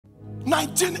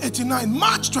1989,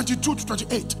 March 22 to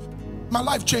 28, my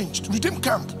life changed. Redeem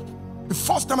Camp. The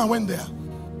first time I went there,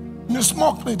 in a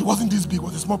small place, it wasn't this big, it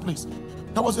was a small place.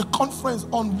 There was a conference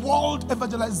on world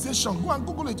evangelization. Go and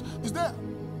Google it. It's there.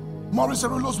 Maurice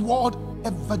Cerullo's world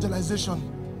evangelization.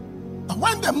 I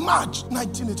went there March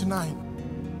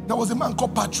 1989. There was a man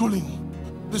called Patrolling.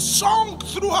 The song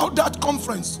throughout that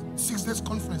conference, 6 days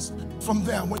conference. From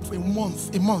there, I went for a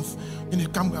month in a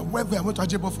camp. I went to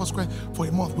Ajebo Four Square for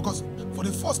a month because for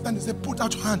the first time they said, put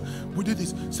out your hand. We did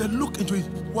this. Say, look into it.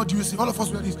 What do you see? All of us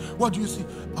were this. What do you see?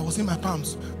 I was in my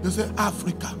palms. They said,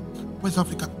 Africa. Where's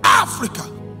Africa? Africa.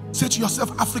 Say to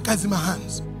yourself, Africa is in my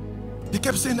hands. They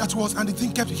kept saying that to us and the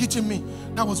thing kept hitting me.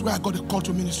 That was where I got a call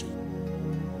to ministry.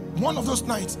 One of those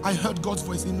nights, I heard God's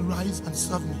voice saying, rise and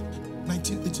serve me.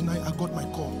 1989, I got my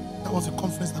call. That was a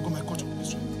conference I got my call to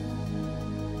ministry.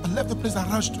 I left the place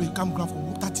and rushed to a campground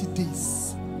for 30 days.